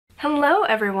Hello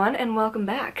everyone and welcome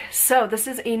back. So this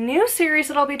is a new series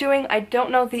that I'll be doing. I don't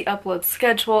know the upload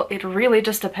schedule. It really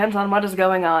just depends on what is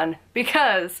going on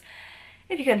because,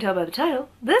 if you can tell by the title,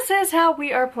 this is how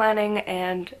we are planning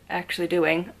and actually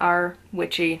doing our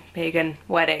witchy pagan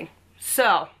wedding.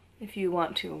 So if you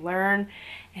want to learn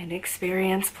and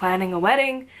experience planning a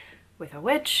wedding with a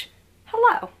witch,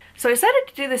 hello. So I decided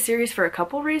to do this series for a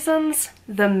couple reasons.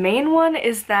 The main one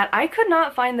is that I could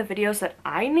not find the videos that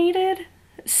I needed.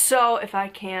 So if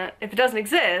it doesn't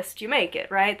exist, you make it,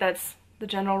 right? That's the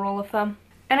general rule of thumb.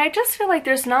 And I just feel like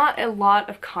there's not a lot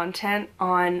of content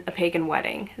on a pagan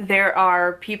wedding. There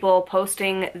are people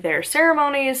posting their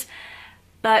ceremonies,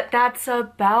 but that's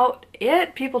about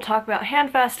it. People talk about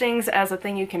hand fastings as a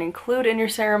thing you can include in your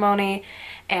ceremony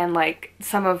and like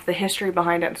some of the history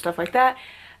behind it and stuff like that.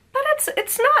 But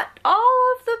it's not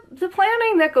all of the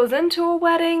planning that goes into a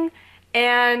wedding.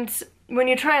 And when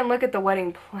you try and look at the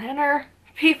wedding planner,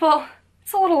 people,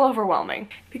 it's a little overwhelming.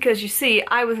 Because you see,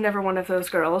 I was never one of those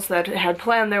girls that had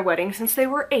planned their wedding since they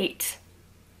were 8.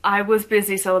 I was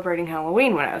busy celebrating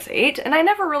Halloween when I was 8, and I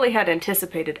never really had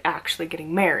anticipated actually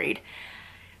getting married.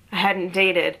 I hadn't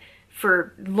dated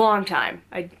for a long time.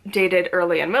 I dated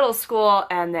early in middle school,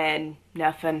 and then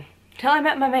nothing. Till I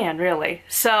met my man, really.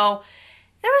 So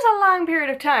there was a long period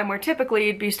of time where typically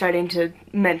you'd be starting to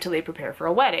mentally prepare for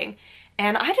a wedding.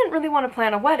 And I didn't really want to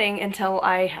plan a wedding until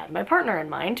I had my partner in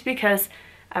mind because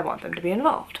I want them to be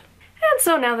involved. And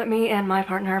so now that me and my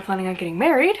partner are planning on getting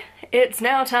married, it's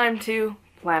now time to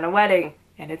plan a wedding.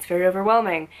 And it's very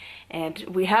overwhelming. And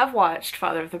we have watched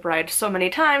Father of the Bride so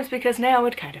many times because now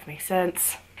it kind of makes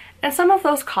sense. And some of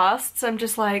those costs, I'm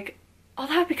just like, oh,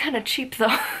 that would be kind of cheap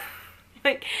though.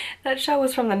 Like, that show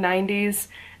was from the 90s.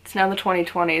 It's now the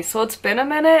 2020s. So it's been a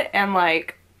minute and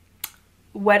like,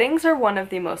 weddings are one of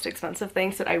the most expensive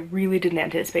things that I really didn't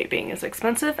anticipate being as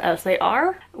expensive as they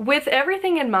are. With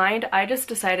everything in mind, I just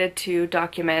decided to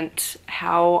document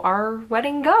how our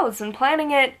wedding goes and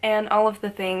planning it and all of the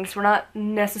things. We're not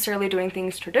necessarily doing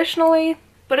things traditionally,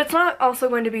 but it's not also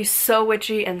going to be so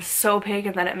witchy and so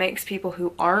pagan that it makes people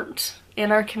who aren't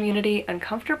in our community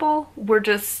uncomfortable. We're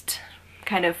just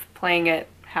kind of playing it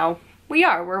how we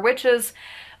are. We're witches,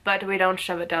 but we don't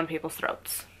shove it down people's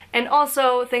throats. And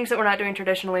also things that we're not doing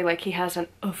traditionally, like he hasn't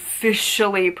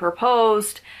officially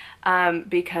proposed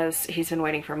because he's been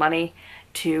waiting for money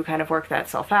to kind of work that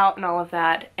self out and all of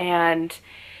that. And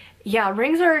yeah,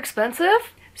 rings are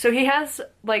expensive. So he has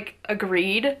like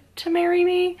agreed to marry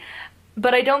me,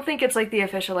 but I don't think it's like the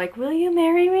official like, will you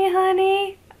marry me,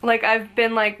 honey? Like I've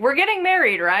been like, we're getting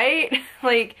married, right?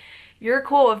 Like you're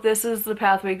cool if this is the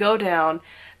path we go down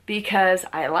because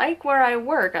I like where I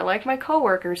work. I like my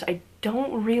coworkers. I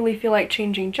don't really feel like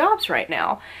changing jobs right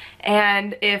now.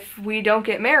 And if we don't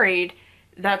get married,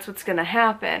 that's what's gonna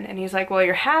happen. And he's like, well,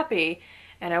 you're happy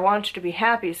and I want you to be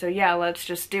happy. So yeah, let's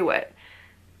just do it.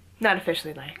 Not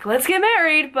officially like, let's get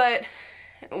married, but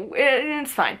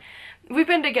it's fine. We've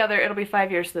been together, it'll be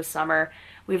 5 years this summer.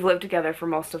 We've lived together for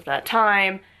most of that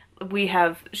time. We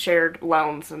have shared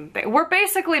loans and things. We're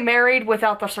basically married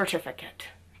without the certificate,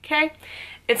 okay?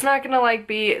 It's not gonna like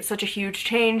be such a huge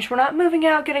change. We're not moving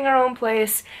out, getting our own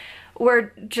place.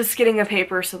 We're just getting a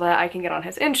paper so that I can get on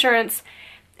his insurance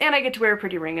and I get to wear a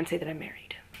pretty ring and say that I'm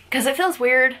married. Because it feels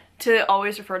weird to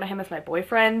always refer to him as my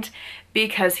boyfriend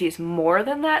because he's more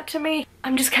than that to me.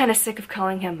 I'm just kind of sick of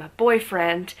calling him my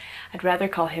boyfriend. I'd rather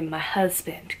call him my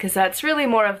husband because that's really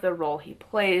more of the role he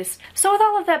plays. So with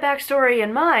all of that backstory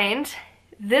in mind,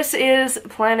 this is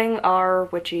planning our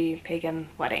witchy pagan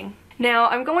wedding. Now,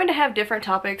 I'm going to have different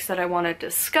topics that I want to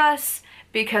discuss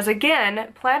because, again,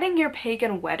 planning your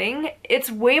pagan wedding,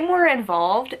 it's way more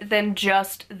involved than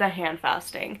just the hand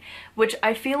fasting, which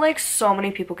I feel like so many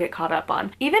people get caught up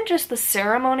on. Even just the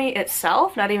ceremony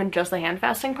itself, not even just the hand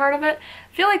fasting part of it,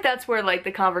 I feel like that's where, like,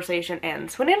 the conversation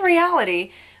ends. When in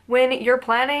reality, when you're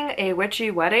planning a witchy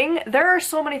wedding, there are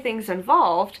so many things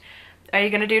involved. Are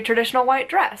you going to do a traditional white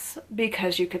dress?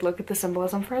 Because you could look at the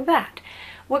symbolism for that.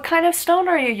 What kind of stone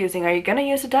are you using? Are you going to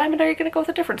use a diamond or are you going to go with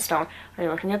a different stone? Are you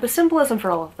looking at the symbolism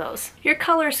for all of those? Your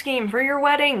color scheme for your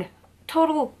wedding.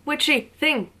 Total witchy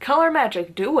thing. Color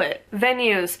magic. Do it.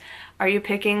 Venues. Are you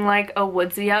picking like a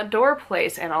woodsy outdoor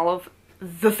place and all of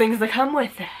the things that come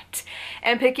with that?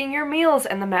 And picking your meals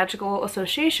and the magical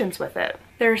associations with it.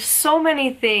 There's so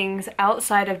many things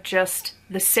outside of just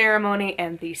the ceremony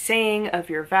and the saying of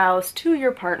your vows to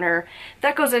your partner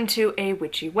that goes into a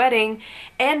witchy wedding,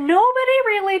 and nobody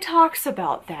really talks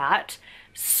about that.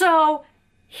 So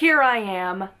here I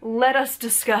am. Let us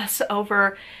discuss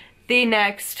over the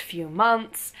next few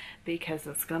months, because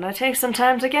it's gonna take some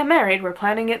time to get married. We're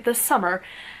planning it this summer.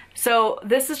 So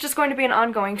this is just going to be an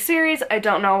ongoing series. I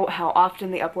don't know how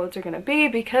often the uploads are going to be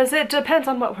because it depends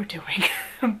on what we're doing.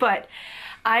 But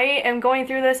I am going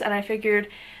through this and I figured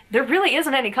there really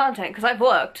isn't any content because I've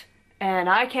looked and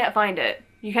I can't find it.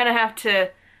 You kind of have to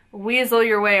weasel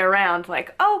your way around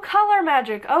like, oh, color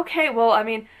magic. Okay, well, I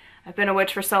mean, I've been a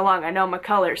witch for so long, I know my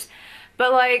colors.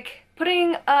 But like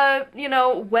putting a, you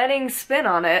know, wedding spin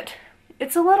on it,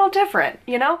 it's a little different,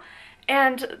 you know?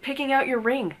 And picking out your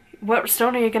ring. What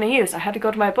stone are you going to use? I had to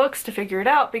go to my books to figure it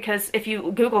out because if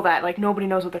you Google that, like, nobody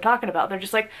knows what they're talking about. They're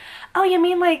just like, oh, you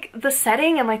mean like the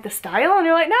setting and like the style? And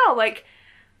you're like, no, like,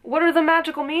 what are the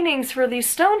magical meanings for these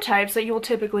stone types that you will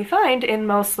typically find in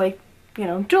most, like, you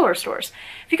know, jeweler stores?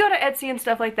 If you go to Etsy and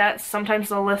stuff like that, sometimes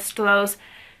they'll list those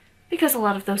because a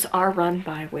lot of those are run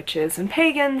by witches and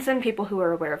pagans and people who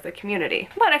are aware of the community.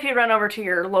 But if you run over to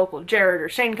your local Jared or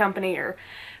Shane Company or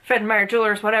Fred Meyer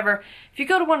Jewelers, whatever, if you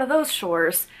go to one of those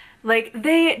stores, like,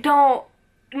 they don't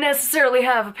necessarily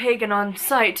have a pagan on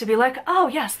site to be like, oh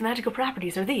yes, the magical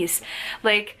properties are these.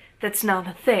 Like, that's not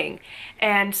a thing.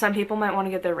 And some people might want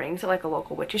to get their rings at like a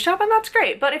local witchy shop, and that's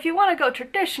great. But if you want to go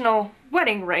traditional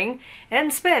wedding ring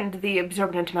and spend the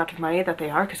exorbitant amount of money that they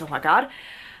are, because oh my god,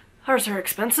 ours are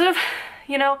expensive,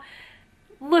 you know,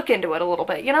 look into it a little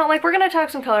bit. You know, like, we're gonna talk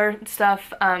some color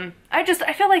stuff. I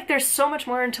feel like there's so much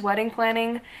more into wedding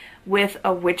planning with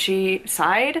a witchy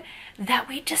side that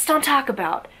we just don't talk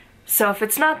about. So if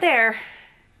it's not there,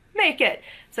 make it.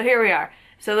 So here we are.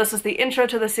 So this is the intro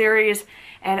to the series,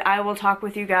 and I will talk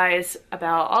with you guys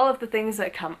about all of the things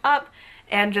that come up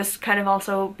and just kind of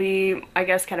also be, I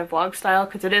guess, kind of vlog style,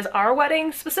 because it is our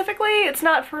wedding specifically. It's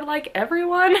not for like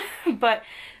everyone, but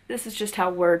this is just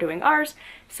how we're doing ours.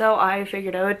 So I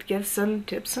figured I would give some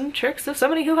tips and tricks of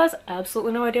somebody who has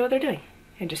absolutely no idea what they're doing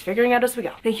and just figuring out as we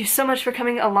go. Thank you so much for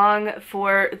coming along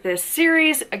for this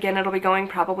series. Again, it'll be going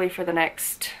probably for the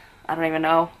next, I don't even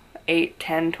know, 8,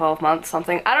 10, 12 months,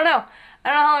 something. I don't know. I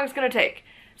don't know how long it's gonna take.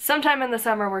 Sometime in the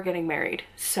summer we're getting married,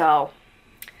 so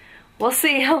we'll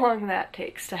see how long that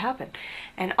takes to happen.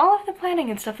 And all of the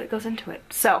planning and stuff that goes into it.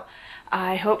 So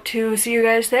I hope to see you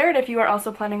guys there, and if you are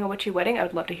also planning a witchy wedding, I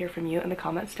would love to hear from you in the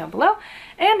comments down below.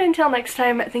 And until next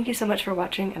time, thank you so much for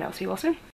watching, and I'll see you all soon.